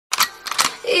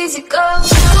easy go.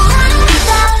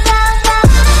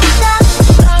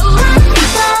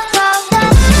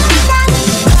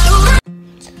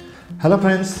 Hello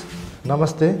friends,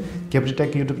 नमस्ते। केब्री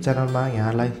take YouTube च्यानलमा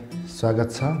यहाँलाई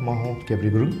स्वागत छ। म हुँ केब्री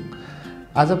गुरुङ।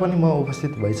 आज पनि म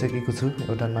उपस्थित भइसकेको छु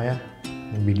एउटा नयाँ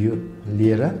भिडियो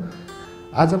लिएर।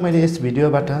 आज मैले यस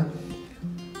भिडियोबाट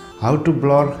how to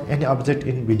blur any object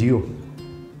in video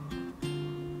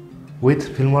with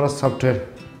Filmora software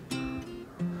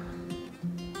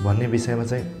भन्ने विषयमा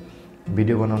चाहिँ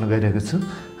भिडियो बनाउन गइरहेको छु।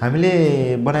 हामीले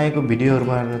बनाएको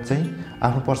भिडियोहरुमा चाहिँ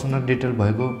आफ्नो पर्सनल डिटेल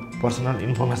भएको, पर्सनल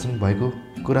इन्फर्मेसन भएको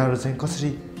कुराहरु चाहिँ कसरी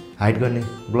हाइड गर्ने,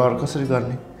 ब्लर कसरी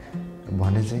गर्ने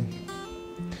भन्ने चाहिँ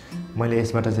मैले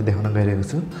यसबाट चाहिँ देखाउन गइरहेको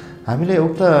छु। हामीले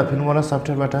उक्त फिल्मोरा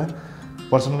सफ्टवेयरबाट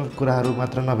पर्सनल कुराहरु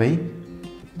मात्र नभई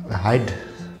हाइड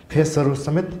फेसहरु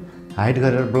समेत हाइड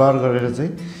गरेर ब्लर गरेर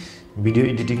चाहिँ भिडियो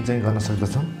एडिटिङ चाहिँ गर्न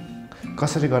सक्दछौं।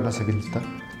 कसरी गर्न सकिन्छ त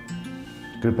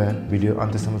कृपया भिडियो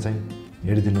अन्त्यसम्म चाहिँ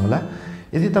हेरिदिनु होला।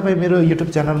 यदि तपाई मेरो युट्युब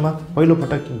च्यानलमा पहिलो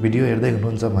पटक भिडियो हेर्दै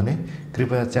हुनुहुन्छ भने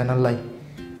कृपया च्यानललाई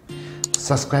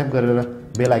सब्स्क्राइब गरेर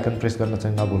बेल आइकन प्रेस गर्न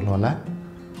चाहिँ नभुल्नु होला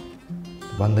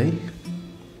भन्दै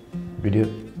भिडियो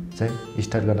चाहिँ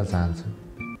स्टार्ट गर्न चाहन्छु।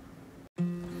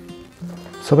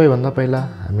 सबैभन्दा पहिला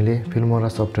हामीले फिल्मोरा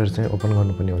सफ्टवेयर चाहिँ ओपन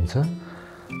गर्नुपर्ने हुन्छ।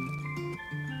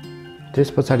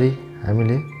 त्यसपछि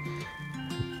हामीले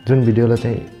जुन भिडियोलाई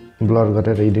चाहिँ ब्लर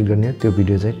गरेर एडिट गर्ने त्यो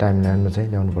भिडियो चाहिँ टाइमलाइनमा चाहिँ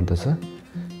ल्याउनु पर्दछ।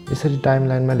 यसरी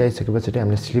टाइमलाइनमा ल्याइसकेपछि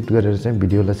हामीले सिलेक्ट गरेर चाहिँ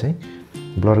भिडियोलाई चाहिँ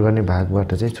ब्लर गर्ने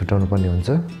भागबाट चाहिँ छुटाउनु पर्ने हुन्छ।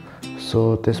 सो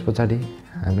त्यसपछि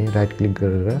हामी राइट क्लिक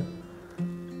गरेर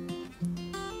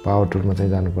पावर टुलमा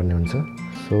चाहिँ जानुपर्ने हुन्छ।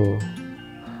 सो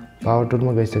पावर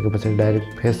टुलमा गइसकेपछि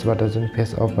डाइरेक्ट फेसबाट चाहिँ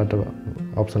फेस अफबाट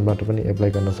अप्सनबाट पनि एप्लाई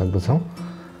गर्न सक्दछौं।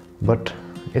 बट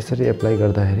यसरी एप्लाई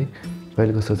गर्दाखेरि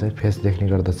पहिलो जस्तो चाहिँ फेस देख्ने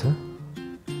गर्दछ,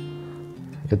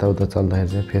 यताउता चल्दाखेरि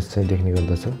चाहिँ फेस चाहिँ देख्ने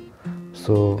गर्दछ।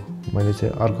 सो मैले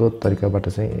चाहिँ अर्को तरिकाबाट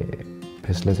चाहिँ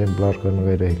फेसलाई चाहिँ ब्लर गर्न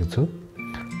गइरहेको छु।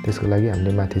 त्यसको लागि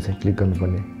हामीले माथि चाहिँ क्लिक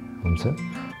गर्नुपर्ने हुन्छ।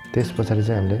 त्यसपछि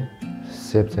चाहिँ हामीले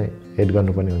शेप चाहिँ एड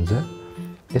गर्नुपर्ने हुन्छ।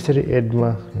 यसरी एडमा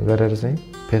गरेर चाहिँ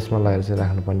फेसमा लगाएर चाहिँ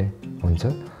राख्नुपर्ने हुन्छ।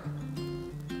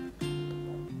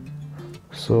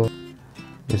 सो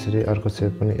यसरी अर्को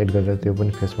शेप पनि एड गरेर त्यो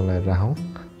पनि फेसमा लगाएर राखौं।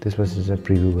 त्यसपछि चाहिँ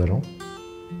प्रिभ्यू गरौँ।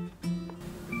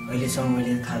 अहिलेसम्म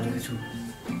मैले थालेको छु।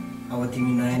 अब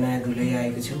तिमी नयाँ नयाँ दुलै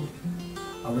आएको छौ।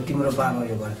 अब तिम्रो बाबा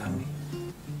यो घर थाम्ने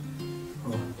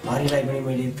हो। हरिलाई पनि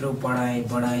मैले यत्रो पढाएँ,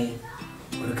 बढाएँ,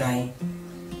 हुर्काएँ।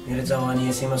 मेरो जवानी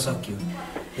यसैमा सकियो।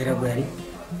 हेर बुहारी,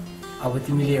 अब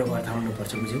तिमीले यो घर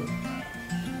थाम्नुपर्छ, बुझ्यौ?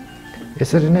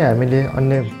 यसरी नै हामीले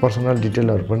अन्य पर्सनल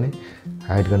डिटेलहरु पनि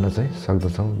हाइड गर्न चाहिँ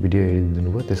सक्दछौं। भिडियो हेरिदिनु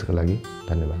भयो त्यसको लागि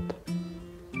धन्यवाद।